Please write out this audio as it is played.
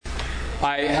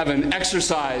I have an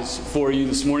exercise for you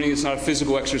this morning. It's not a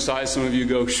physical exercise. Some of you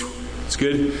go, it's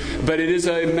good. But it is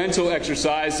a mental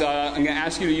exercise. I'm going to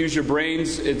ask you to use your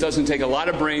brains. It doesn't take a lot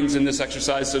of brains in this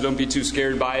exercise, so don't be too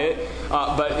scared by it.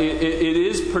 But it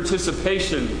is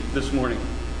participation this morning.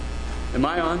 Am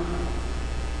I on?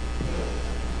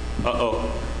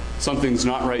 Uh-oh. Something's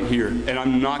not right here. And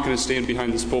I'm not going to stand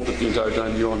behind this pulpit the entire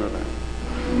time. You all know that.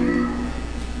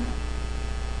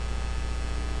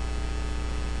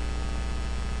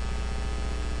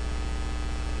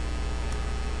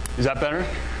 Is that better?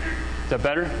 Is that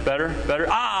better? Better?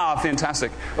 Ah,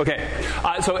 fantastic. Okay.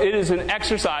 So it is an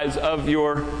exercise of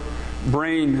your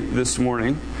brain this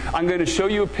morning. I'm going to show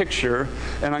you a picture,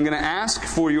 and I'm going to ask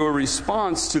for your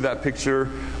response to that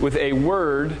picture with a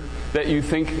word that you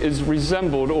think is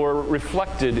resembled or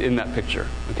reflected in that picture.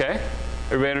 Okay?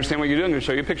 Everybody understand what you're doing? I'm going to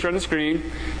show you a picture on the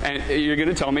screen, and you're going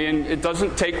to tell me, and it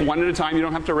doesn't take one at a time. You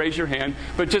don't have to raise your hand,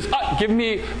 but just give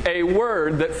me a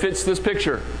word that fits this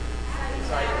picture.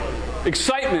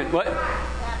 Excitement. What?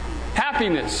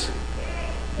 Happiness.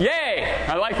 Yay!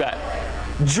 I like that.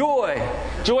 Joy.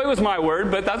 Joy was my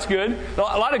word, but that's good. A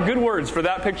lot of good words for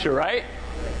that picture, right?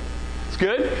 It's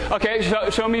good? Okay,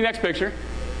 show me next picture.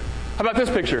 How about this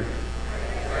picture?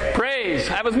 Praise.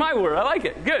 That was my word. I like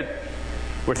it. Good.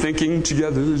 We're thinking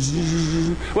together.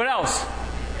 What else?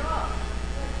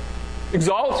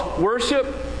 Exalt. Worship.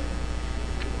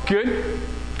 Good.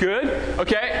 Good.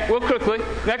 Okay, real quickly.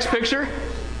 Next picture.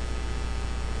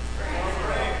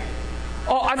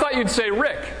 Oh, I thought you'd say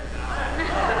Rick.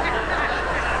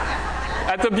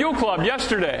 At the Buell Club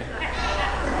yesterday.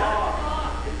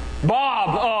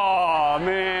 Bob. Oh,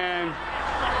 man.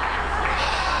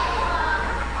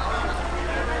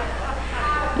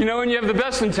 You know, when you have the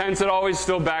best intents, it always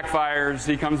still backfires.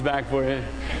 He comes back for you.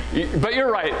 But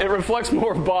you're right. It reflects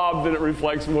more Bob than it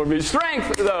reflects more me.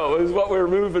 Strength, though, is what we're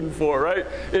moving for, right?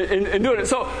 In doing it.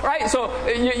 So, right? So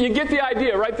you get the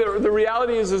idea, right? The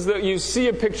reality is that you see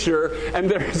a picture and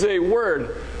there's a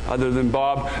word other than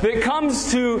Bob that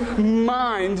comes to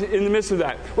mind in the midst of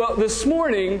that. Well, this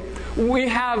morning we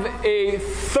have a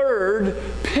third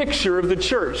picture of the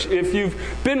church. If you've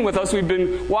been with us, we've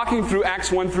been walking through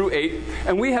Acts 1 through 8,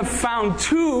 and we have found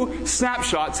two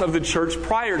snapshots of the church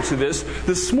prior to this.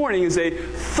 This morning is a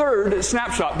third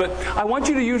snapshot. But I want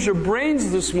you to use your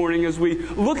brains this morning as we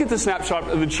look at the snapshot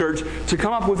of the church to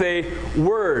come up with a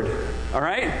word. All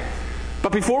right?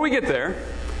 But before we get there,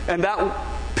 and that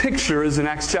picture is in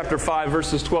Acts chapter 5,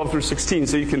 verses 12 through 16.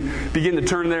 So you can begin to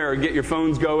turn there or get your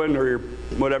phones going or your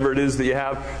whatever it is that you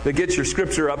have that gets your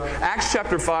scripture up. Acts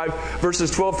chapter 5, verses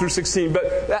 12 through 16. But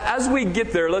as we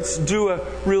get there, let's do a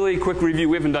really quick review.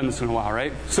 We haven't done this in a while,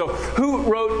 right? So who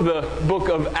wrote the book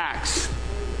of Acts?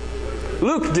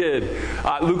 Luke did.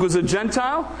 Luke was a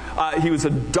Gentile. He was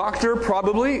a doctor,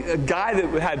 probably, a guy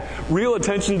that had real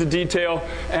attention to detail,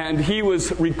 and he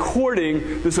was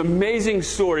recording this amazing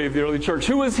story of the early church.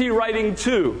 Who was he writing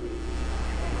to?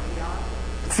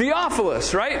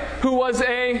 Theophilus, right? Who was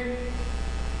a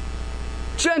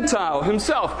Gentile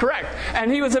himself, correct.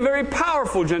 And he was a very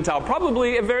powerful Gentile,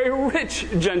 probably a very rich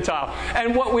Gentile.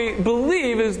 And what we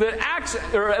believe is that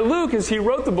Luke, as he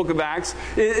wrote the book of Acts,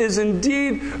 is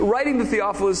indeed writing to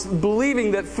Theophilus,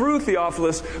 believing that through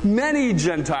Theophilus, many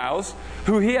Gentiles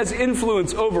who he has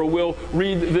influence over will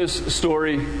read this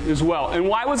story as well. And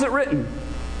why was it written?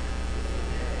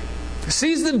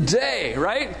 Seize the day,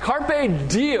 right? Carpe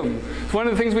diem. One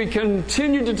of the things we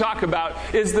continue to talk about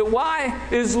is that why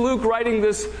is Luke writing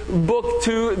this book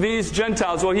to these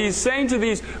Gentiles? Well, he's saying to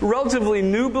these relatively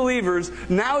new believers,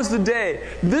 now is the day.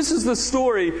 This is the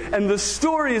story, and the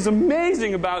story is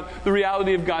amazing about the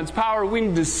reality of God's power. We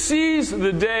need to seize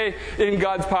the day in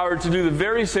God's power to do the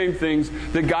very same things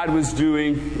that God was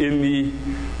doing in the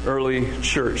early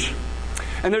church.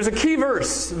 And there's a key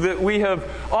verse that we have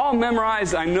all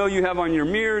memorized. I know you have on your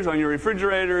mirrors, on your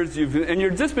refrigerators, and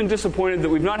you've just been disappointed that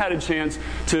we've not had a chance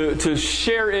to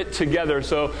share it together.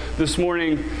 So this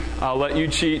morning, I'll let you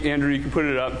cheat. Andrew, you can put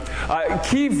it up.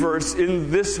 Key verse in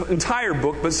this entire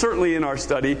book, but certainly in our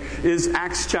study, is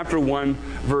Acts chapter 1,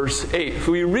 verse 8.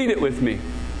 So you read it with me.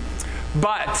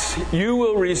 But you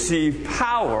will receive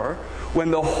power when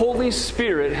the Holy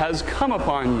Spirit has come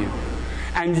upon you.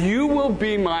 And you will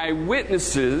be my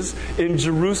witnesses in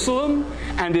Jerusalem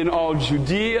and in all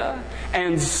Judea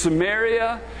and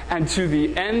Samaria and to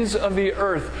the ends of the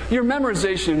earth. Your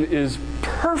memorization is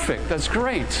perfect. That's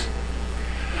great.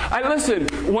 Listen,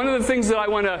 one of the things that I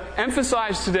want to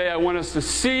emphasize today, I want us to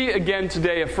see again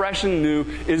today, afresh and new,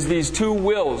 is these two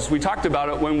wills. We talked about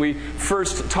it when we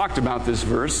first talked about this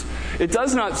verse. It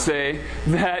does not say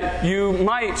that you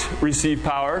might receive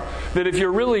power, that if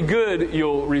you're really good,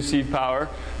 you'll receive power,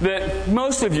 that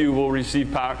most of you will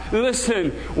receive power.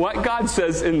 Listen, what God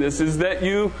says in this is that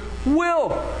you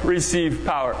will receive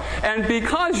power. And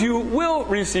because you will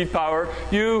receive power,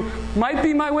 you might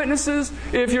be my witnesses.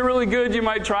 If you're really good, you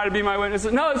might try to be my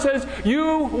witnesses. No, it says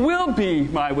you will be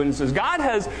my witnesses. God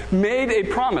has made a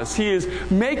promise. He is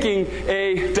making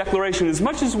a declaration. As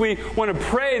much as we want to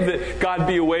pray that God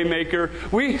be a way maker,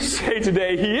 we say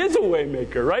today He is a way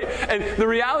maker, right? And the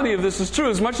reality of this is true.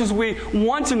 As much as we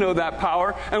want to know that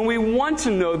power and we want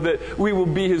to know that we will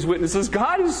be His witnesses,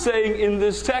 God is saying in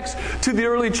this text to the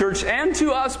early church and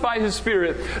to us by His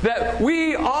Spirit that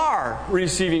we are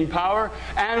receiving power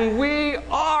and we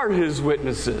are His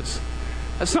witnesses.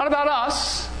 It's not about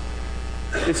us.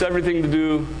 It's everything to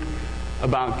do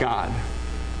about God.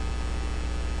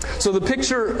 So the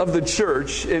picture of the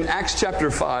church in Acts chapter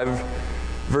 5,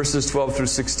 verses 12 through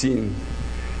 16,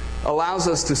 allows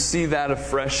us to see that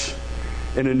afresh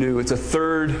and anew. It's a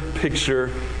third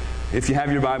picture. If you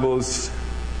have your Bibles,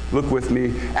 look with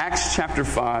me. Acts chapter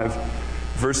 5,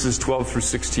 verses 12 through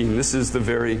 16. This is the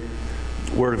very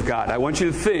Word of God. I want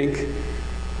you to think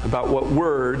about what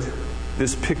word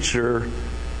this picture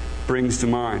brings to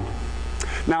mind.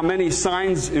 Now, many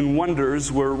signs and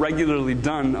wonders were regularly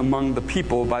done among the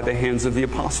people by the hands of the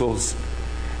apostles,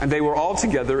 and they were all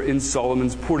together in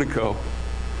Solomon's portico.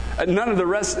 None of the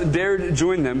rest dared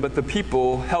join them, but the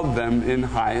people held them in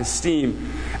high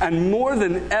esteem. And more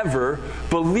than ever,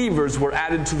 believers were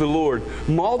added to the Lord,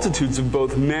 multitudes of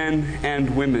both men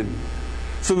and women,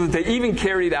 so that they even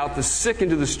carried out the sick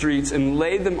into the streets and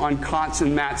laid them on cots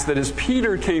and mats, that as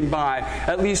Peter came by,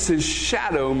 at least his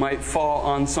shadow might fall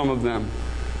on some of them.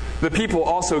 The people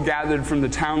also gathered from the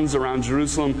towns around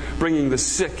Jerusalem, bringing the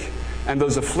sick and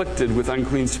those afflicted with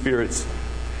unclean spirits,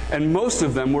 and most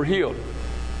of them were healed.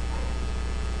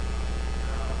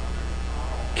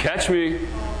 Catch me.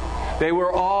 They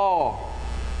were all.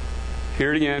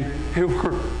 Hear it again.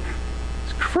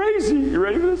 It's crazy. You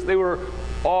ready for this? They were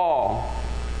all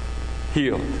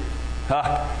healed.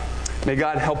 May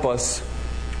God help us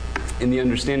in the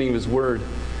understanding of His Word,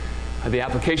 the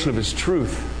application of His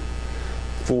truth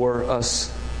for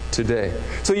us today.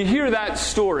 So you hear that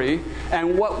story,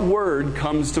 and what word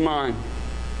comes to mind?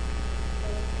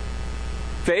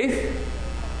 Faith?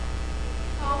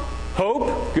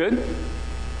 Hope? Good.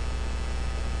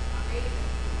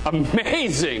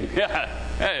 Amazing. Yeah.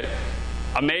 Hey.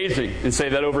 Amazing. And say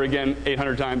that over again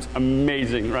 800 times.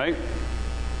 Amazing, right?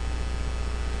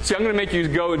 See, I'm going to make you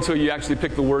go until you actually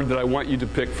pick the word that I want you to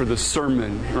pick for the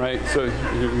sermon, right? So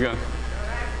here we go.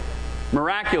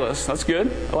 Miraculous. That's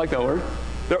good. I like that word.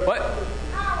 What?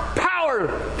 Power.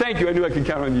 Thank you. I knew I could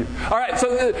count on you. All right.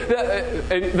 So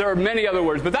there are many other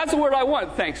words, but that's the word I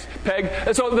want. Thanks, Peg.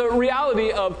 And so the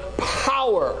reality of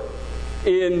power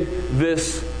in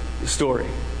this story.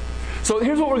 So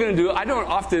here's what we're going to do. I don't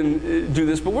often do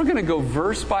this, but we're going to go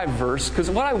verse by verse,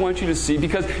 because what I want you to see,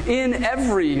 because in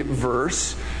every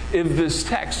verse in this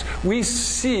text, we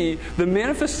see the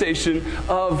manifestation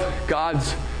of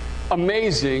God's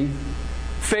amazing,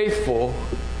 faithful,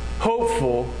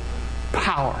 hopeful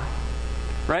power.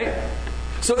 Right?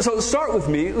 So start with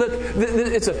me. Look,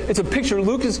 it's a picture.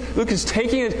 Luke is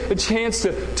taking a chance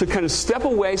to kind of step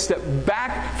away, step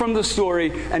back from the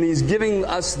story, and he's giving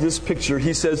us this picture.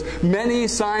 He says, many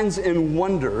signs and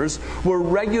wonders were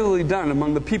regularly done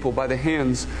among the people by the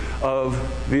hands of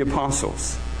the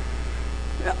apostles.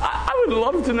 I would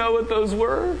love to know what those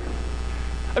were.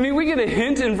 I mean, we get a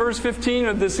hint in verse 15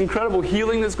 of this incredible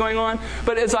healing that's going on.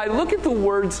 But as I look at the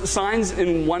words signs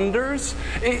and wonders,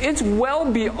 it's well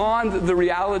beyond the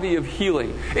reality of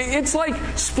healing. It's like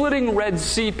splitting Red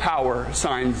Sea power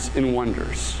signs and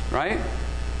wonders, right?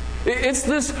 It's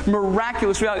this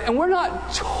miraculous reality. And we're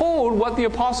not told what the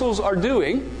apostles are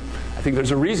doing. I think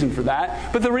there's a reason for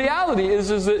that. But the reality is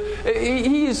that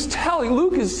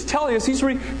Luke is telling us, he's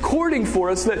recording for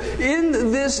us that in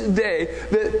this day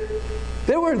that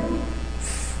there were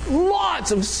lots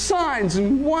of signs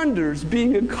and wonders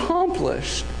being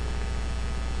accomplished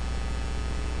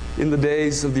in the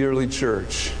days of the early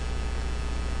church.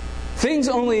 Things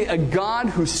only a God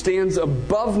who stands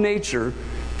above nature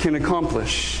can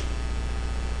accomplish,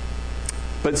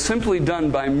 but simply done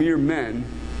by mere men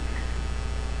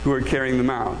who are carrying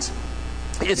them out.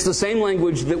 It's the same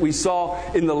language that we saw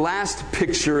in the last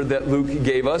picture that Luke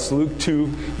gave us, Luke 2,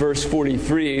 verse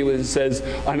 43, where it says,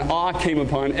 "An awe came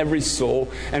upon every soul,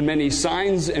 and many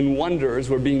signs and wonders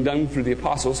were being done through the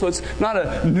apostles." So it's not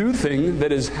a new thing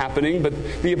that is happening, but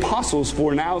the apostles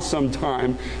for now some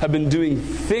time have been doing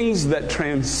things that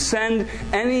transcend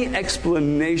any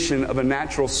explanation of a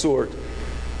natural sort,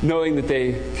 knowing that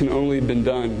they can only have been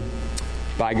done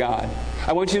by God.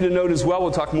 I want you to note as well,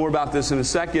 we'll talk more about this in a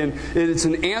second, it's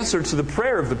an answer to the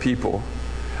prayer of the people.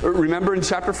 Remember in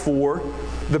chapter 4,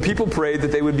 the people prayed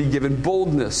that they would be given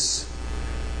boldness,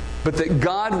 but that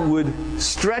God would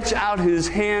stretch out His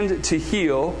hand to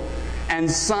heal,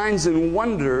 and signs and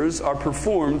wonders are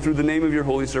performed through the name of your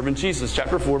holy servant Jesus.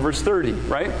 Chapter 4, verse 30,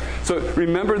 right? So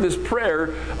remember this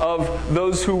prayer of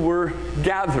those who were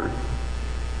gathered.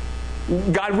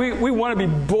 God, we want to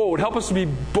be bold. Help us to be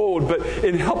bold. But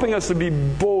in helping us to be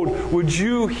bold, would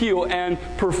you heal and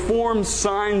perform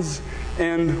signs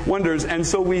and wonders? And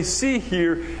so we see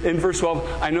here in verse 12,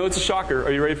 I know it's a shocker.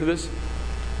 Are you ready for this?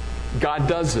 God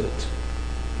does it.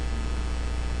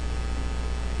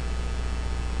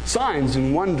 Signs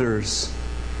and wonders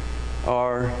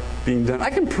are being done.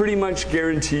 I can pretty much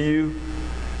guarantee you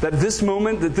that this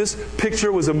moment, that this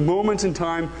picture was a moment in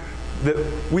time that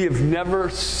we have never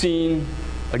seen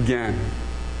again.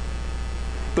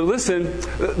 But listen,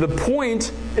 the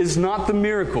point is not the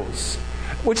miracles,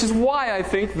 which is why I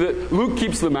think that Luke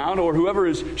keeps them out, or whoever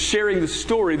is sharing the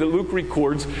story that Luke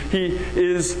records, it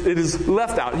is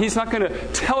left out. He's not going to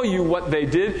tell you what they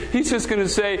did. He's just going to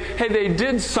say, hey, they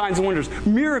did signs and wonders.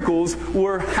 Miracles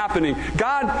were happening.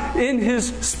 God, in His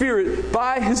Spirit,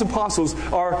 by His apostles,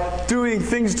 are doing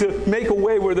things to make a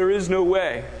way where there is no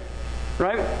way.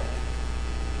 Right?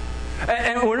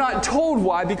 And we're not told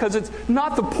why, because it's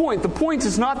not the point. The point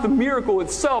is not the miracle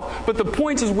itself, but the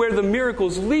point is where the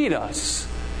miracles lead us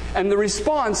and the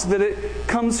response that it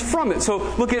comes from it. So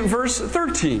look at verse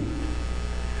 13.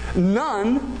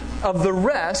 None of the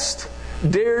rest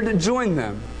dared join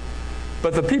them,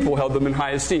 but the people held them in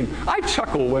high esteem. I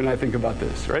chuckle when I think about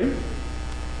this, right?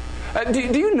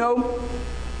 Do you know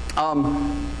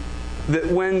that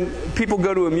when people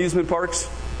go to amusement parks,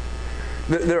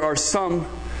 there are some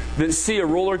that see a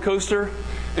roller coaster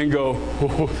and go,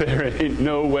 oh, there ain't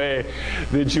no way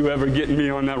that you ever get me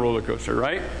on that roller coaster,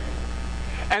 right?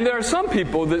 And there are some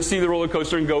people that see the roller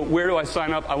coaster and go, where do I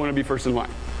sign up? I want to be first in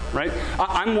line, right?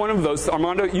 I'm one of those.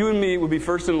 Armando, you and me would be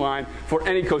first in line for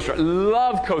any coaster. I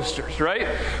love coasters, right?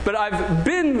 But I've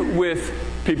been with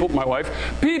people, my wife,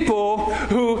 people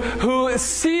who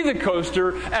see the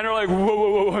coaster and are like,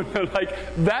 whoa, whoa. Like,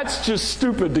 that's just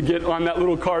stupid to get on that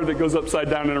little car that goes upside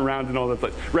down and around and all that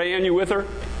place. Rayanne, you with her?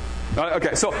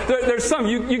 Okay, so there's some,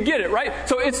 you get it, right?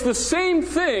 So it's the same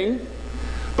thing,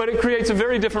 but it creates a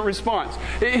very different response.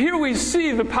 Here we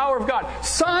see the power of God.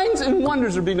 Signs and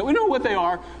wonders are being done. We know what they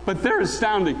are, but they're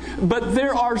astounding. But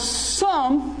there are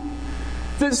some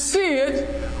that see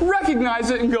it,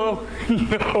 recognize it, and go,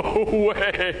 no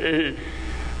way.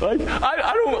 Like,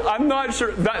 I'm not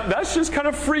sure. That's just kind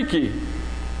of freaky.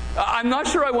 I'm not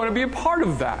sure I want to be a part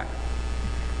of that.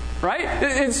 Right?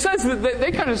 It says that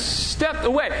they kind of stepped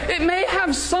away. It may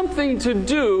have something to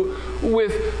do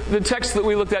with the text that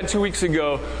we looked at 2 weeks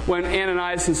ago when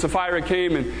Ananias and Sapphira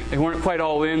came and they weren't quite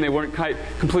all in, they weren't quite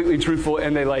completely truthful,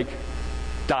 and they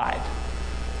died.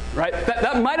 Right?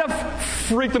 That might have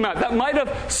freaked them out. That might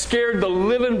have scared the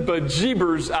living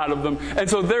bejeebers out of them. And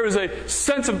so there is a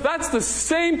sense of, that's the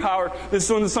same power that's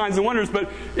doing the signs and wonders, but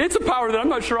it's a power that I'm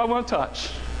not sure I want to touch.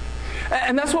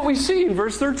 And that's what we see in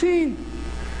verse 13.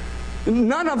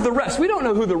 None of the rest. We don't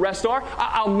know who the rest are.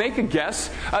 I'll make a guess.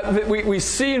 That we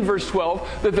see in verse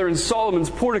 12 that they're in Solomon's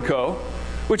portico,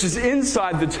 which is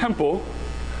inside the temple.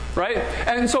 Right?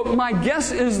 And so my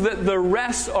guess is that the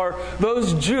rest are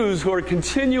those Jews who are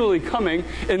continually coming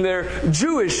in their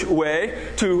Jewish way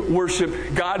to worship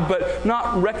God, but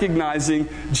not recognizing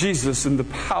Jesus and the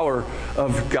power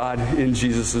of God in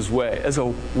Jesus' way, as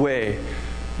a way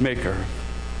maker.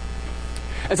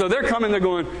 And so they're coming, they're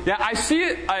going, yeah, I see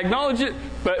it, I acknowledge it,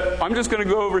 but I'm just going to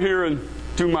go over here and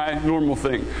do my normal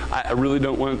thing. I really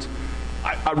don't want,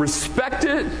 I respect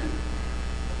it,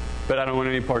 but I don't want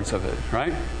any parts of it,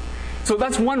 right? So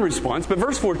that's one response, but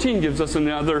verse 14 gives us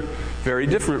another very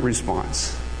different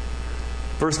response.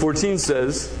 Verse 14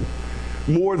 says,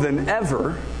 more than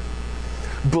ever,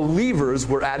 believers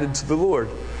were added to the Lord,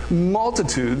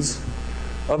 multitudes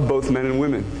of both men and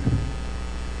women.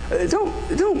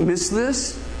 Don't miss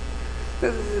this.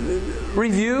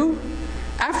 Review.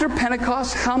 After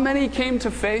Pentecost, how many came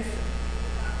to faith?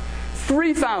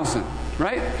 3,000,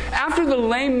 right? After the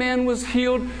lame man was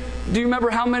healed, do you remember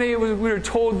how many we were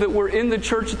told that were in the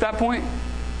church at that point?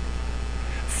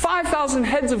 5,000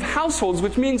 heads of households,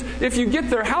 which means if you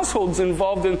get their households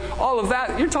involved in all of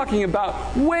that, you're talking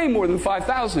about way more than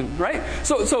 5,000, right?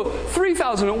 So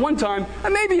 3,000 at one time,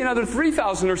 and maybe another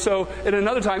 3,000 or so at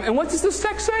another time. And what does this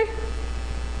text say?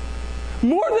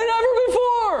 More than ever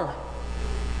before.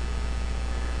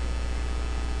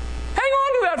 Hang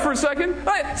on to that for a second.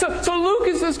 Right? So Luke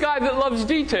is this guy that loves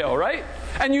detail, right?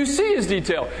 And you see his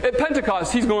detail. At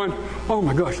Pentecost, he's going, oh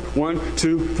my gosh, 1,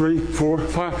 2, 3, 4,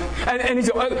 5. And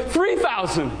he's going,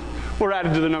 3,000 were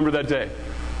added to the number that day.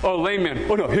 Oh, lame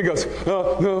man. Oh no, here goes.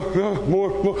 No,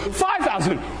 more.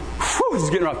 5,000. Whew, this is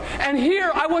getting rough. And here,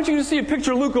 I want you to see a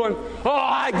picture of Luke going, oh,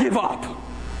 I give up.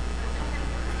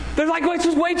 There's like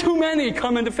just way too many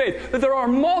come into faith. That there are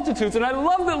multitudes. And I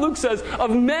love that Luke says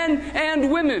of men and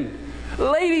women.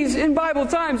 Ladies, in Bible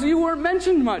times, you weren't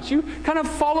mentioned much. You kind of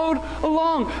followed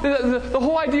along. The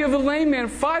whole idea of the lame man,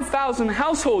 5,000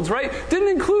 households, right? Didn't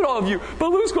include all of you. But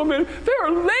Luke's going, man, there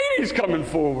are ladies coming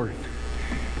forward.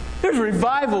 There's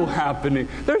revival happening.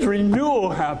 There's renewal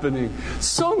happening.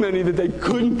 So many that they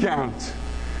couldn't count.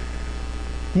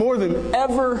 More than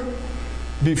ever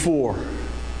before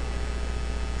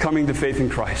coming to faith in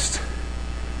Christ.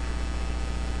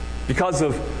 Because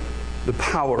of the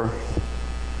power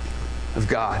of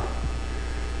God.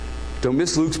 Don't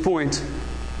miss Luke's point.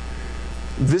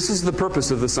 This is the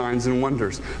purpose of the signs and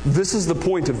wonders. This is the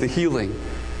point of the healing.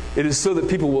 It is so that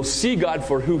people will see God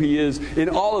for who He is in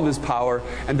all of His power,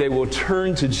 and they will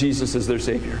turn to Jesus as their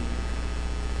Savior.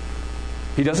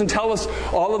 He doesn't tell us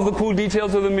all of the cool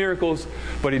details of the miracles,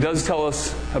 but He does tell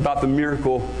us about the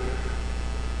miracle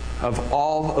of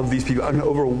all of these people, an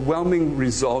overwhelming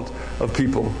result of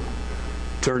people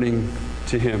turning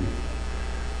to Him.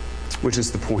 Which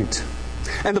is the point.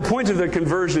 And the point of their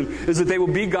conversion is that they will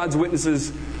be God's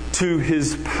witnesses to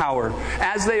His power.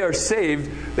 As they are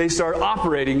saved, they start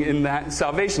operating in that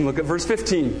salvation. Look at verse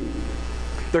 15.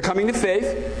 They're coming to faith,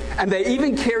 and they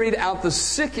even carried out the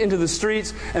sick into the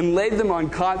streets and laid them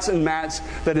on cots and mats,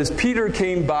 that as Peter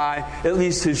came by, at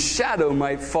least his shadow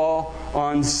might fall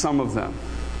on some of them.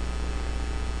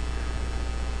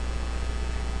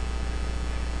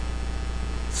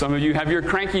 Some of you have your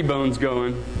cranky bones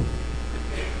going.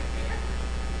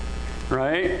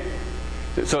 Right?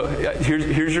 So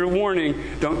here's your warning.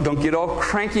 Don't get all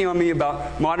cranky on me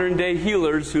about modern day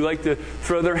healers who like to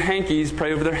throw their hankies,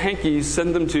 pray over their hankies,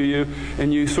 send them to you,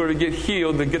 and you sort of get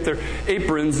healed. They get their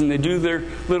aprons and they do their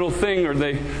little thing, or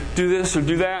they do this or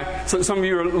do that. So some of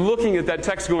you are looking at that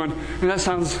text going, that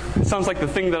sounds like the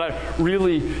thing that I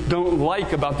really don't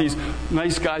like about these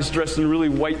nice guys dressed in really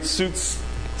white suits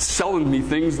selling me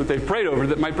things that they've prayed over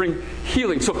that might bring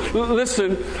healing. So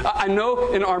listen, I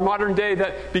know in our modern day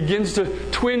that begins to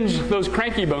twinge those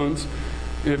cranky bones.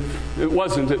 If it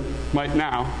wasn't, it might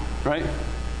now, right?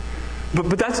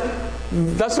 But that's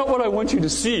not what I want you to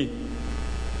see.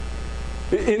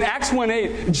 In Acts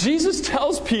 1:8, Jesus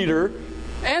tells Peter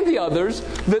and the others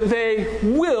that they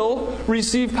will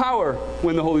receive power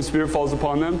when the Holy Spirit falls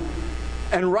upon them.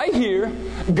 And right here,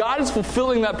 God is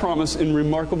fulfilling that promise in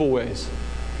remarkable ways.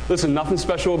 Listen, nothing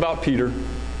special about Peter.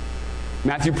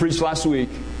 Matthew preached last week.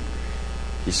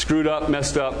 He screwed up,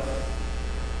 messed up.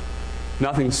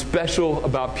 Nothing special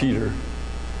about Peter.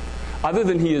 Other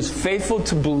than he is faithful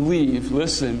to believe,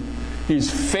 listen,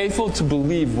 he's faithful to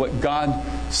believe what God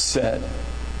said.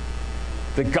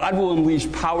 That God will unleash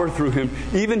power through him,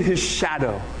 even his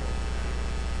shadow.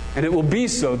 And it will be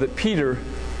so that Peter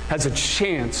has a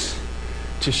chance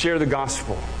to share the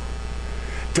gospel.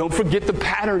 Don't forget the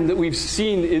pattern that we've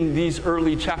seen in these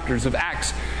early chapters of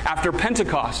Acts. After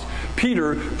Pentecost,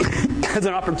 Peter has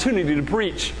an opportunity to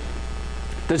preach.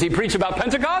 Does he preach about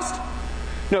Pentecost?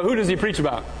 No, who does he preach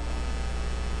about?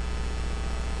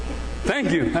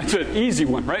 Thank you. That's an easy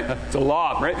one, right? That's a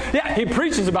lob, right? Yeah, he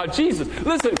preaches about Jesus.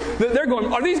 Listen, they're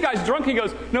going, are these guys drunk? He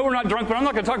goes, no, we're not drunk, but I'm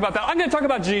not going to talk about that. I'm going to talk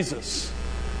about Jesus.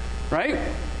 Right?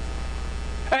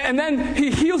 And then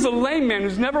he heals a lame man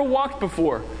who's never walked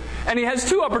before. And he has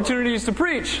two opportunities to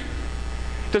preach.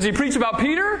 Does he preach about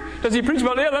Peter? Does he preach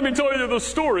about, let me tell you the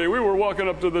story. We were walking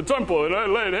up to the temple and I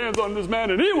laid hands on this man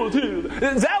and he was healed.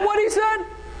 Is that what he said?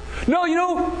 No, you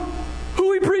know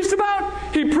who he preached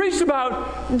about? He preached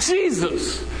about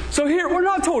Jesus. So here, we're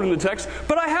not told in the text,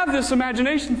 but I have this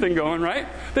imagination thing going, right?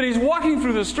 That he's walking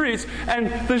through the streets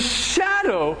and the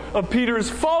shadow of Peter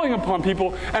is falling upon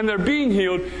people and they're being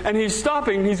healed and he's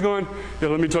stopping and he's going,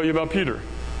 let me tell you about Peter.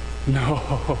 No.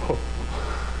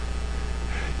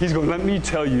 He's going, let me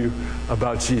tell you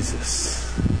about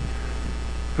Jesus,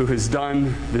 who has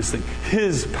done this thing.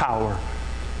 His power.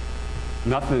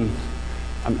 Nothing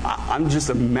I'm just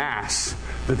a mass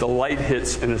that the light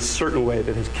hits in a certain way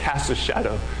that has cast a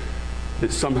shadow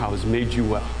that somehow has made you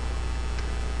well.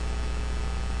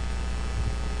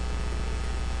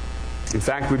 In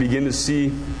fact, we begin to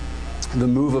see the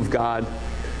move of God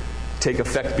take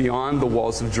effect beyond the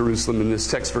walls of Jerusalem. In this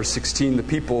text, verse 16, the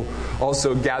people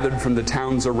also gathered from the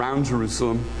towns around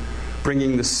Jerusalem,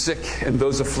 bringing the sick and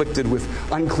those afflicted with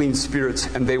unclean spirits,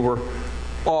 and they were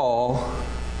all,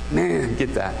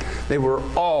 get that, they were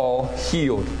all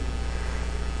healed.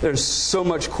 There's so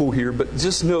much cool here, but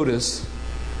just notice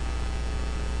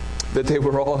that they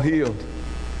were all healed.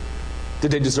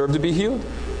 Did they deserve to be healed?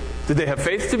 Did they have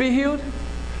faith to be healed?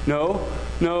 No,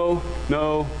 no,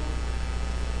 no,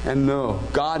 and no.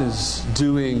 God is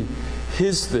doing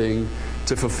His thing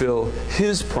to fulfill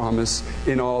His promise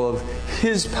in all of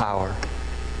His power.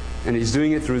 And He's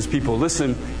doing it through His people.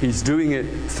 Listen, He's doing it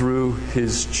through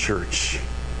His church.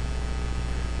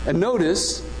 And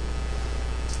notice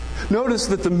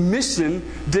that the mission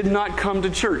did not come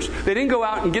to church. They didn't go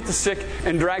out and get the sick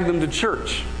and drag them to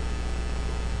church.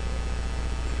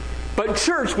 But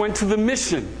church went to the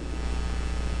mission.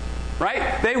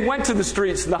 Right? They went to the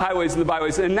streets and the highways and the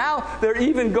byways. And now they're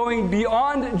even going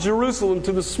beyond Jerusalem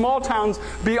to the small towns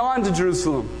beyond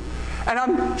Jerusalem. And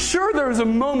I'm sure there was a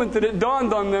moment that it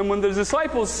dawned on them when the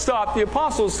disciples stopped, the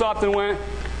apostles stopped and went,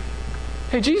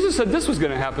 hey, Jesus said this was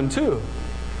going to happen too.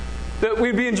 That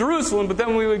we'd be in Jerusalem, but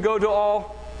then we would go to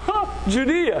all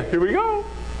Judea. Here we go.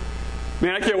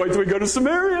 Man, I can't wait till we go to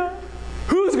Samaria.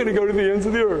 Who's going to go to the ends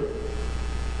of the earth?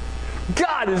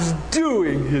 God is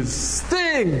doing His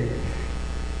thing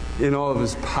in all of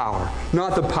His power.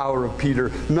 Not the power of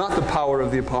Peter, not the power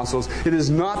of the apostles. It is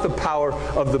not the power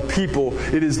of the people.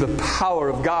 It is the power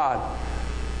of God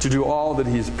to do all that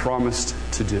He has promised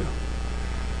to do.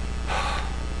 I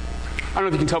don't know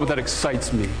if you can tell, but that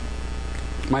excites me.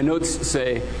 My notes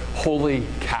say, holy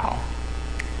cow.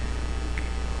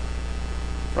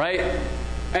 Right?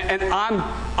 And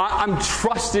I'm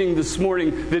trusting this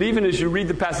morning that even as you read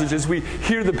the passage, as we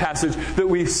hear the passage, that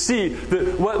we see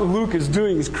that what Luke is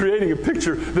doing is creating a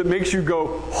picture that makes you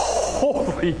go,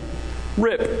 holy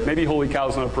rip. Maybe holy cow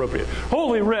is not appropriate.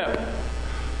 Holy rip.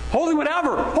 Holy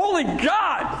whatever. Holy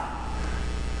God.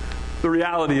 The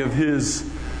reality of His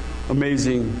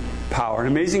amazing power. An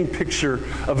amazing picture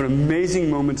of an amazing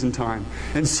moment in time.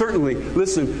 And certainly,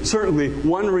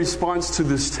 one response to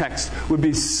this text would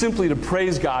be simply to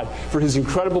praise God for His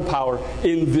incredible power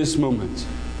in this moment.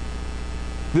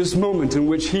 This moment in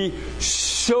which He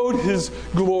showed His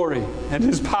glory and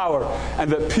His power and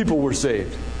that people were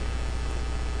saved.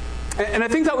 And I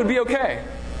think that would be okay.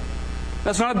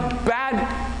 That's not a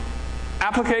bad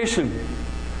application.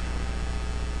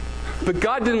 But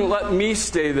God didn't let me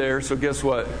stay there, so guess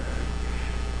what?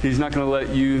 He's not going to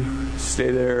let you stay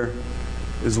there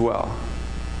as well.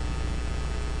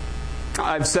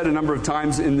 I've said a number of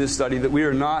times in this study that we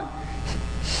are not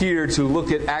here to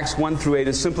look at Acts 1 through 8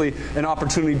 as simply an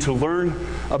opportunity to learn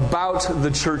about the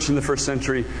church in the first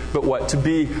century, but what? To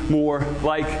be more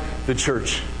like the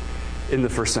church in the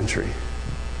first century.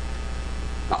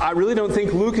 I really don't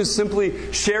think Luke is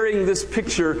simply sharing this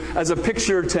picture as a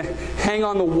picture to hang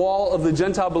on the wall of the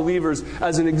Gentile believers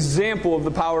as an example of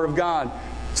the power of God,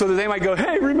 so that they might go,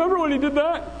 hey, remember when He did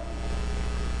that?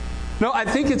 No, I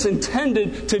think it's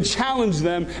intended to challenge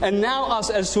them and now us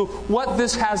as to what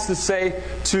this has to say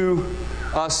to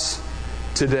us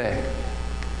today.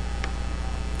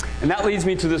 And that leads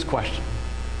me to this question.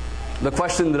 The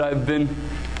question that I've been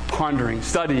pondering,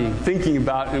 studying, thinking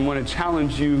about, and want to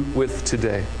challenge you with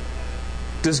today.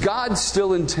 Does God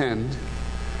still intend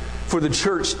for the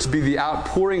church to be the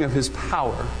outpouring of His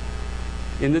power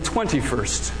in the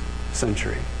 21st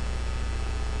century?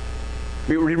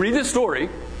 We read this story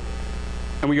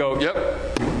and we go,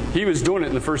 yep, He was doing it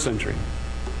in the first century.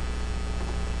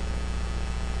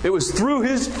 It was through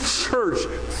His church,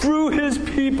 through His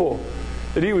people,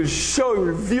 that He was showing,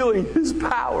 revealing His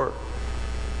power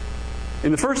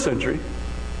in the first century.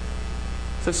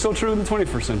 Is that still true in the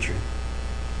 21st century?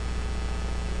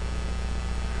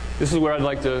 This is where I'd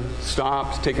like to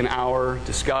stop, take an hour,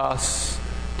 discuss,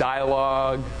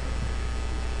 dialogue.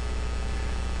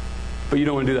 But you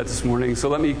don't want to do that this morning, so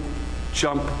let me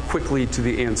jump quickly to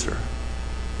the answer.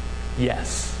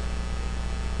 Yes.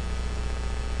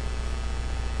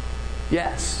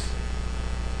 Yes.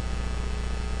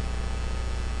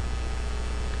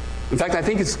 In fact, I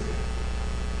think it's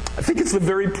the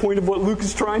very point of what Luke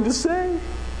is trying to say.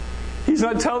 He's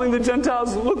not telling the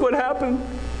Gentiles, look what happened.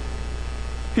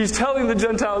 He's telling the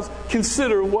Gentiles,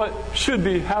 consider what should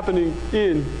be happening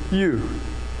in you.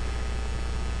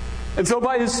 And so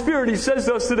by His Spirit, He says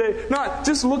to us today, not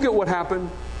just look at what happened,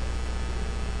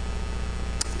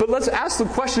 but let's ask the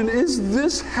question, is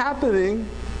this happening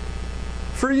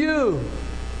for you?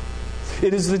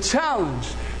 It is the challenge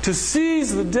to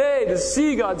seize the day, to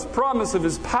see God's promise of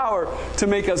His power to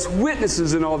make us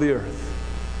witnesses in all the earth.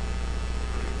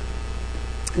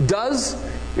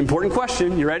 Important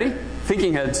question, you ready?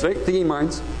 Thinking heads, right? Thinking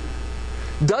minds.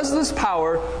 Does this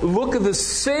power look the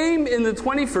same in the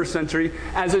 21st century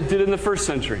as it did in the first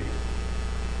century?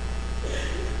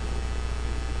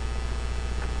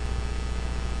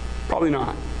 Probably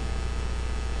not.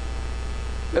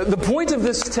 The point of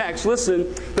this text,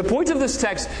 listen, the point of this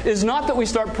text is not that we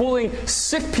start pulling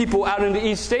sick people out into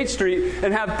East State Street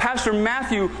and have Pastor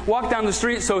Matthew walk down the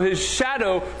street so his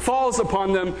shadow falls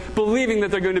upon them, believing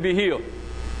that they're going to be healed.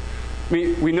 I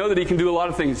mean, we know that he can do a lot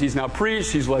of things. He's now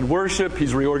preached, he's led worship,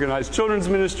 he's reorganized children's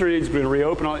ministry, he's going to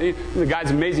reopen. The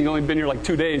guy's amazing. He's only been here like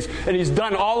 2 days, and he's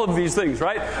done all of these things,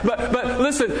 right? But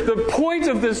listen, the point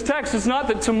of this text is not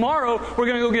that tomorrow we're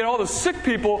going to go get all the sick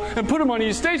people and put them on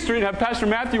East State Street and have Pastor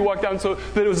Matthew walk down so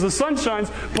that as the sun shines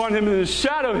upon him and his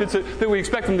shadow hits it, that we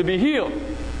expect him to be healed.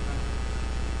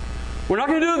 We're not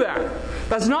going to do that.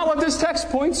 That's not what this text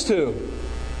points to.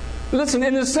 Listen,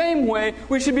 in the same way,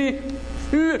 we should be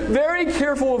very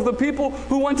careful of the people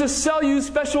who want to sell you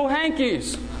special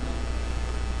hankies.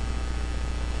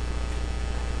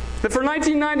 That for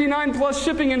 $19.99 plus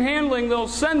shipping and handling, they'll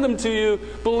send them to you,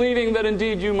 believing that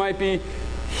indeed you might be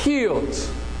healed.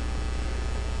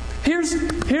 Here's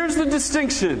the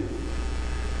distinction.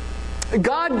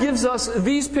 God gives us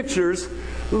these pictures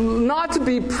not to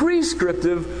be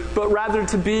prescriptive, but rather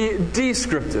to be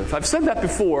descriptive. I've said that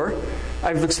before.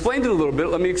 I've explained it a little bit.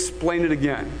 Let me explain it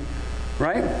again.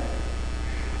 Right?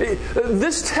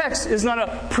 This text is not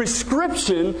a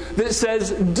prescription that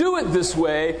says, do it this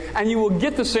way and you will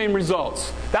get the same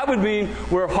results. That would mean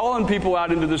we're hauling people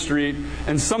out into the street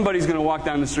and somebody's going to walk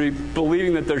down the street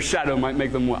believing that their shadow might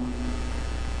make them well.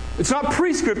 It's not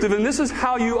prescriptive, and this is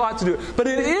how you ought to do it. But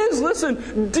it is,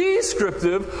 listen,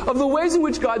 descriptive of the ways in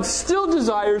which God still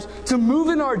desires to move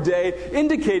in our day,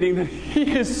 indicating that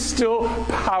He is still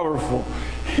powerful.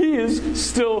 He is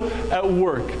still at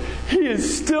work. He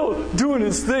is still doing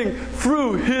His thing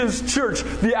through His church.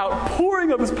 The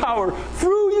outpouring of His power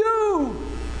through you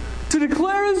to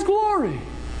declare His glory.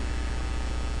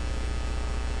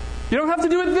 You don't have to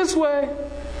do it this way.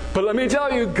 But let me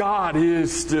tell you, God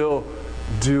is still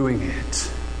doing it.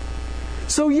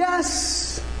 So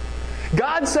yes,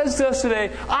 God says to us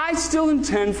today, I still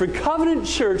intend for Covenant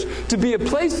Church to be a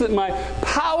place that my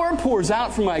power pours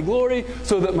out for my glory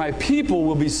so that my people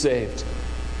will be saved.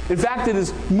 In fact, it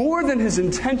is more than His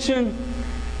intention,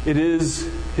 it is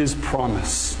His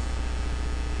promise.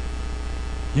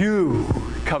 You,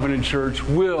 Covenant Church,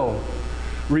 will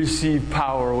receive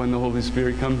power when the Holy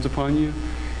Spirit comes upon you,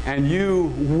 and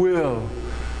you will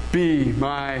be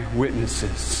my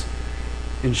witnesses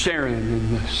in Sharon,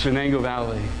 in the Shenango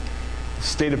Valley, the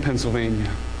state of Pennsylvania,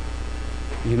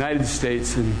 the United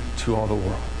States, and to all the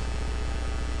world.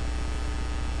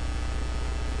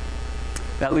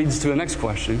 That leads to the next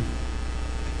question.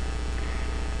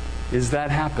 Is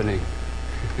that happening?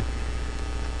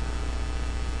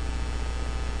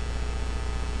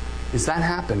 Is that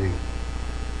happening?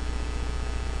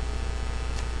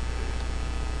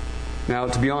 Now,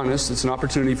 to be honest, it's an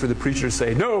opportunity for the preacher to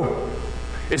say, no,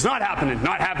 it's not happening.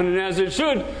 Not happening as it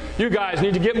should. You guys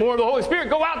need to get more of the Holy Spirit.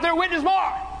 Go out there, witness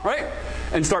more. Right?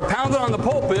 And start pounding on the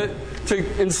pulpit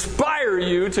to inspire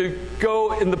you to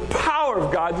go in the power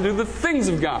of God, to do the things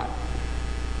of God.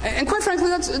 And quite frankly,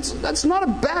 that's not a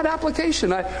bad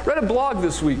application. I read a blog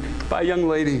this week by a young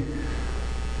lady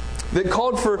that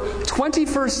called for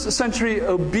 21st century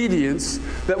obedience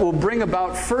that will bring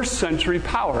about first century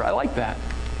power. I like that.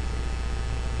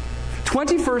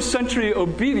 21st century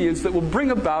obedience that will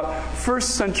bring about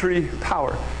first century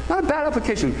power. Not a bad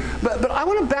application. But I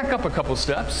want to back up a couple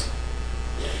steps.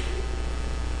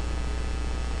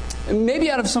 And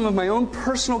maybe out of some of my own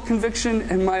personal conviction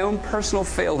and my own personal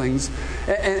failings,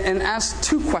 and ask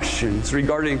two questions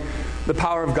regarding the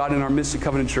power of God in our midst at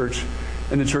Covenant Church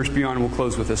and the church beyond. And we'll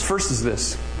close with this. First is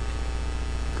this.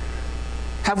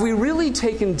 Have we really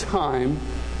taken time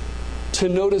to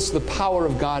notice the power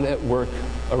of God at work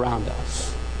around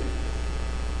us?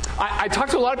 I talk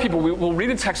to a lot of people. We'll read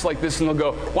a text like this and they'll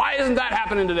go, why isn't that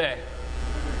happening today?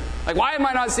 Like, why am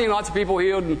I not seeing lots of people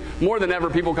healed and more than ever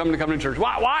people coming to Covenant Church?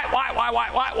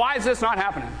 Why is this not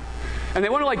happening? And they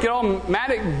want to get all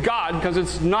mad at God because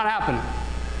it's not happening.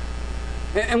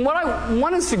 And what I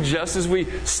want to suggest as we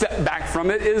step back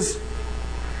from it is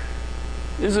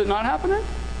it not happening?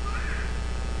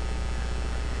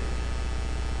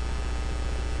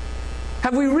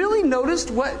 Have we really noticed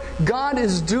what God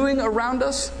is doing around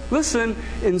us? Listen,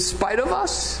 in spite of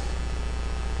us?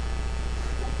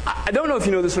 I don't know if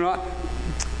you know this or not,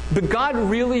 but God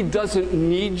really doesn't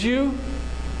need you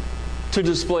to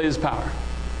display His power.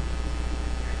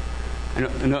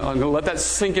 I'm going to let that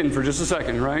sink in for just a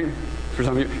second, right? For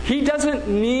some of you. He doesn't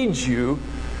need you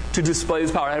to display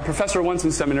His power. I had a professor once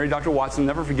in seminary, Dr. Watson,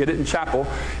 never forget it, in chapel,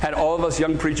 had all of us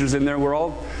young preachers in there. We're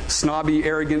all snobby,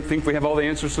 arrogant, think we have all the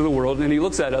answers to the world. And he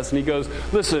looks at us and he goes,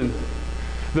 listen,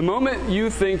 the moment you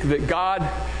think that God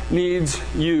needs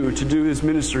you to do His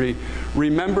ministry,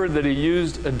 remember that He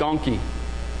used a donkey.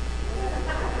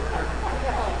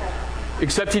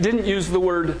 Except He didn't use the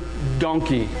word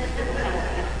donkey.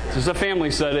 This is a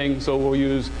family setting, so we'll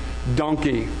use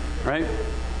donkey, right?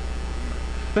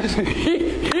 Listen,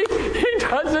 he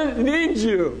doesn't need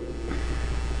you.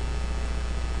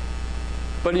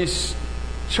 But He's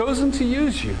chosen to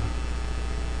use you.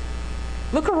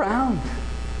 Look around.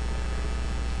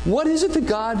 What is it that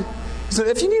God... So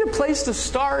if you need a place to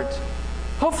start,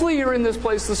 hopefully you're in this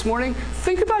place this morning.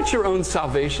 Think about your own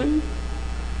salvation.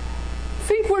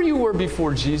 Think where you were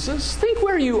before Jesus. Think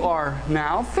where you are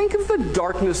now. Think of the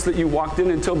darkness that you walked in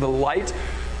until the light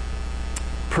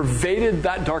pervaded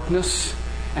that darkness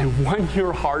and won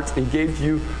your heart and gave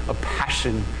you a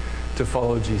passion to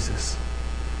follow Jesus.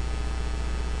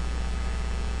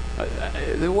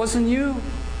 It wasn't you.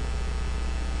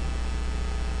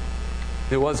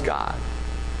 It was God.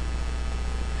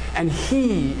 And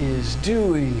He is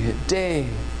doing it day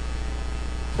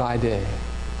by day.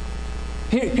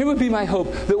 Here would be my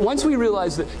hope, that once we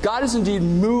realize that God is indeed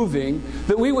moving,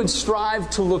 that we would strive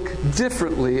to look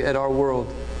differently at our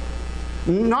world.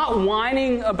 Not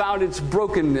whining about its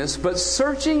brokenness, but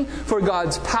searching for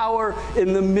God's power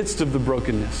in the midst of the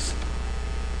brokenness.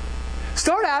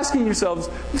 Start asking yourselves,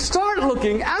 start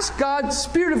looking, ask God,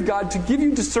 Spirit of God, to give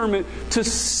you discernment to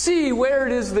see where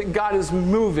it is that God is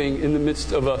moving in the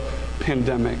midst of a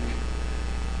pandemic.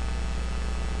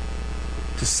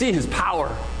 To see His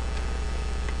power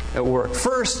at work.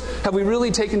 First, have we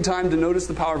really taken time to notice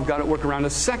the power of God at work around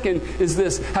us? Second is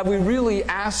this, have we really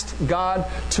asked God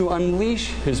to unleash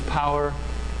His power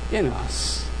in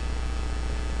us?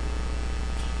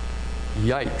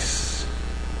 Yikes.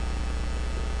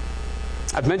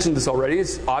 I've mentioned this already.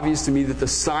 It's obvious to me that the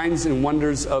signs and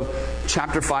wonders of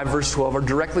chapter 5, verse 12 are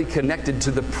directly connected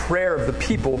to the prayer of the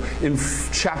people in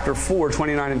chapter 4,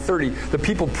 29 and 30. The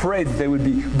people prayed that they would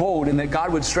be bold and that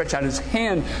God would stretch out His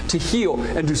hand to heal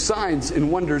and do signs and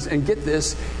wonders. And get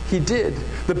this, He did.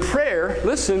 The prayer,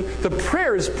 listen, the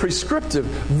prayer is prescriptive.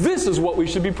 This is what we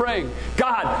should be praying.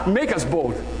 God, make us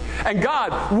bold. And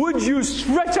God, would you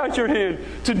stretch out your hand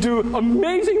to do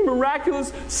amazing,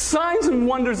 miraculous signs and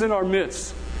wonders in our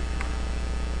midst?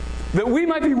 That we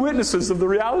might be witnesses of the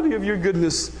reality of your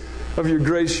goodness, of your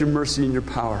grace, your mercy, and your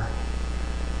power.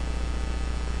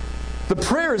 The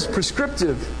prayer is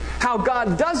prescriptive. How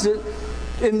God does it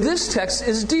in this text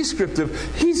is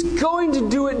descriptive. He's going to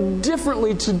do it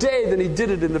differently today than He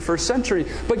did it in the first century.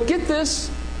 But get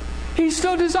this, He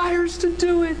still desires to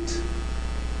do it.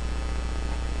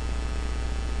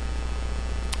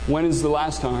 When is the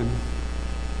last time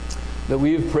that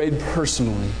we have prayed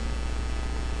personally,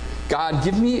 God,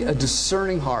 give me a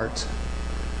discerning heart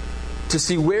to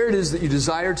see where it is that you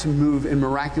desire to move in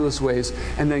miraculous ways,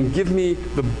 and then give me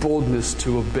the boldness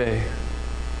to obey?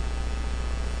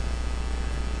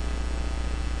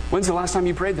 When's the last time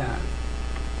you prayed that?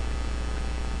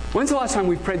 When's the last time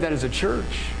we've prayed that as a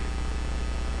church?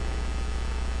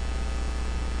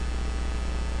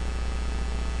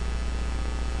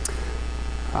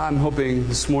 I'm hoping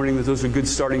this morning that those are good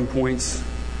starting points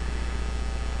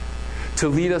to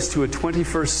lead us to a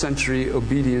 21st century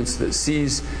obedience that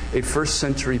sees a first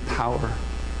century power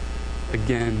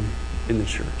again in the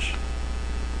church.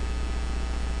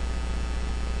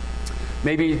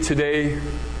 Maybe today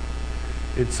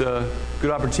it's a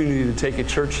good opportunity to take a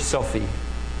church selfie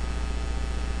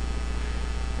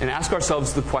and ask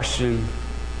ourselves the question,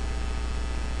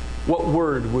 what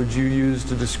word would you use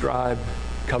to describe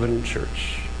Covenant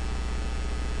Church?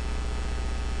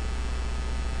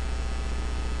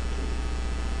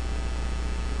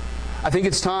 I think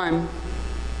it's time,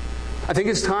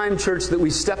 church, that we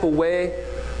step away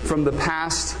from the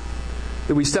past,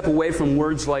 that we step away from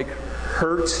words like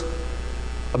hurt,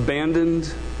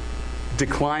 abandoned,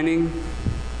 declining,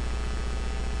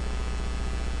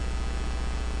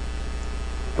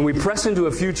 and we press into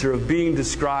a future of being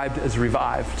described as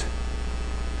revived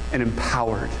and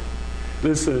empowered.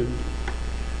 Listen,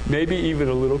 maybe even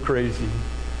a little crazy.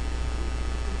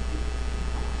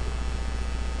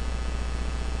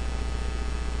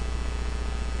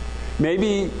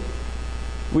 Maybe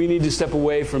we need to step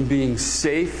away from being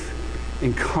safe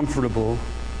and comfortable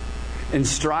and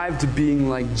strive to being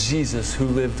like Jesus, who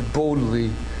lived boldly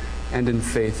and in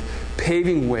faith,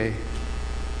 paving way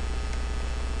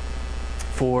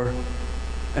for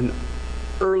an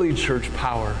early church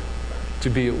power to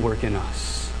be at work in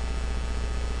us.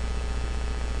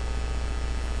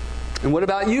 And what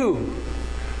about you? You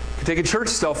can take a church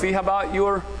selfie. How about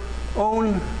your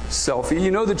own selfie?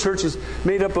 You know the church is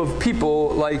made up of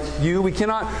people like you. We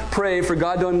cannot pray for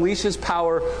God to unleash His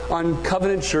power on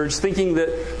Covenant Church thinking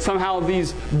that somehow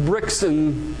these bricks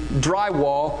and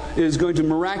drywall is going to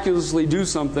miraculously do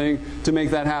something to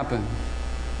make that happen.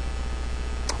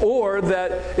 Or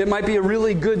that it might be a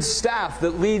really good staff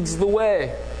that leads the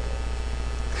way.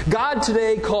 God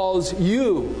today calls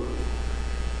you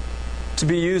to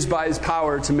be used by His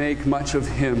power to make much of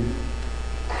Him.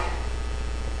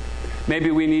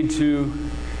 Maybe we need to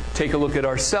take a look at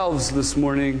ourselves this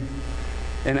morning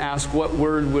and ask, what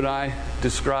word would I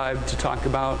describe to talk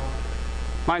about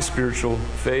my spiritual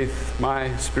faith,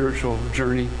 my spiritual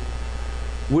journey?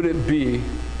 Would it be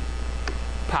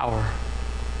power?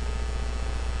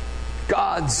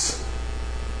 God's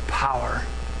power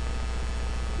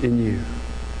in you.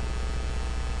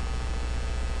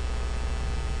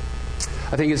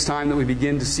 I think it's time that we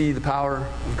begin to see the power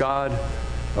of God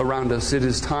around us. It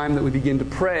is time that we begin to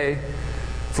pray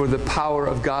for the power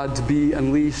of God to be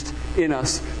unleashed in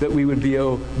us, that we would be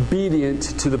obedient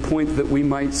to the point that we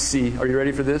might see. Are you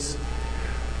ready for this?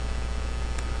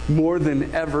 More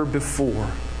than ever before,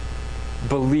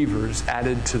 believers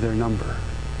added to their number.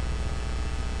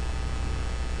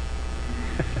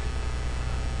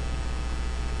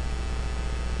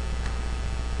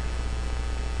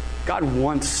 God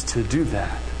wants to do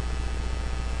that.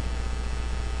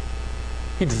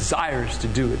 He desires to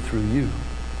do it through you,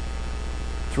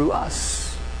 through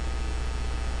us.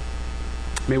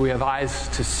 May we have eyes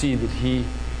to see that He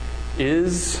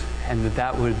is, and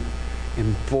that would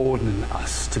embolden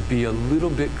us to be a little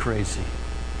bit crazy,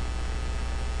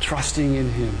 trusting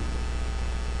in Him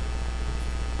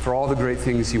for all the great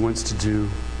things He wants to do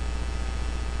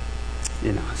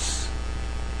in us.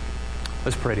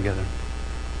 Let's pray together.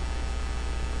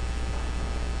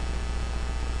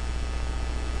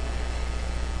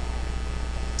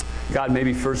 God,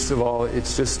 maybe first of all,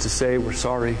 it's just to say we're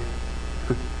sorry.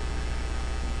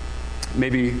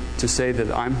 Maybe to say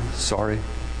that I'm sorry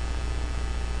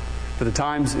for the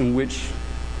times in which,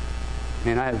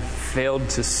 man, I have failed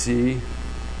to see,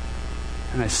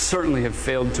 and I certainly have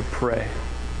failed to pray.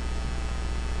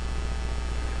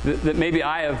 That maybe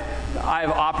I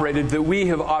have operated, that we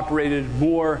have operated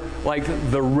more like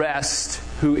the rest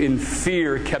who in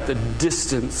fear kept a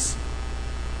distance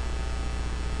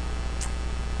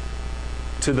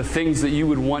to the things that you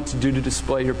would want to do to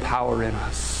display your power in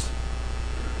us.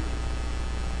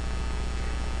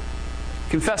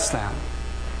 Confess that.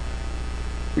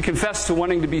 We confess to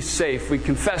wanting to be safe. We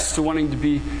confess to wanting to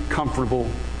be comfortable.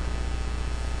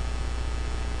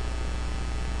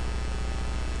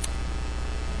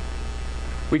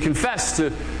 We confess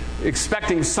to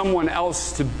expecting someone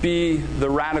else to be the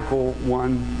radical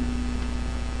one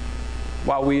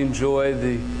while we enjoy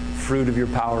the fruit of your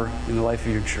power in the life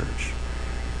of your church.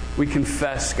 We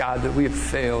confess, God, that we have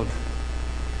failed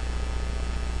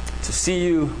to see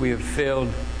you. We have failed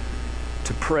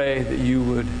to pray that you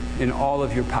would, in all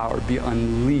of your power, be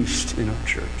unleashed in our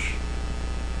church.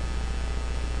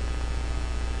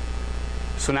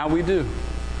 So now we do.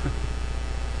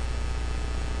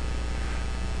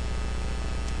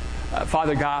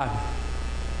 Father God,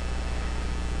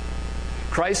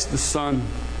 Christ the Son,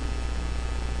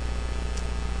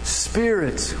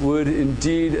 Spirit would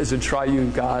indeed, as a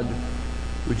triune God,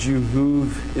 would you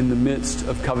move in the midst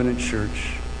of Covenant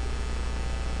Church.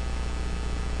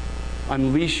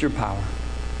 Unleash your power.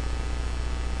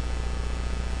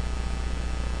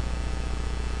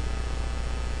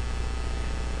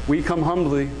 We come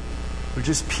humbly. We're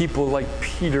just people like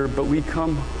Peter, but we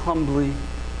come humbly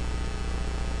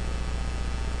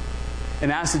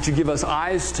and ask that you give us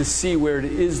eyes to see where it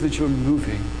is that you're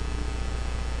moving,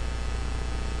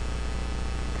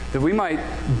 that we might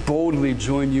boldly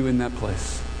join you in that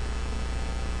place.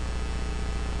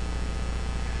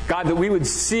 God, that we would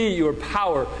see your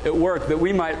power at work, that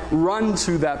we might run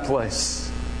to that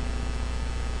place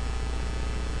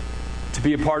to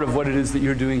be a part of what it is that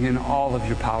you're doing in all of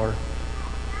your power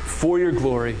for your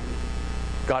glory,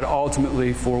 God,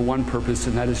 ultimately for one purpose,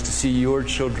 and that is to see your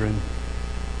children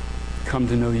come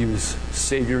to know you as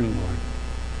Savior and Lord.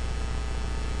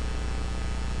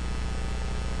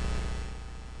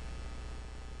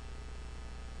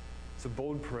 It's a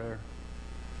bold prayer.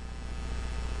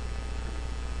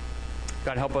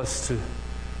 God, help us to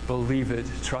believe it,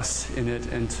 trust in it,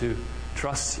 and to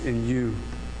trust in you.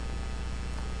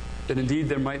 That indeed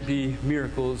there might be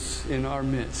miracles in our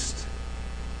midst,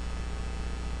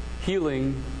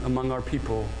 healing among our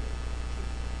people,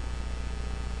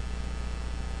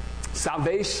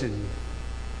 salvation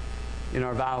in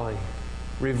our valley,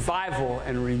 revival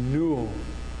and renewal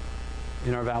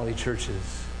in our valley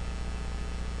churches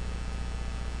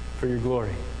for your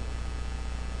glory.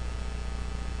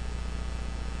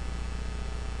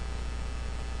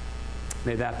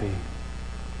 May that be.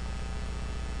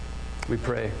 We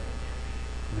pray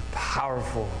in the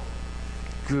powerful,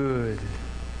 good,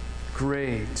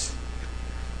 great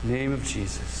name of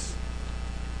Jesus.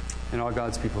 And all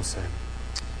God's people say,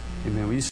 amen.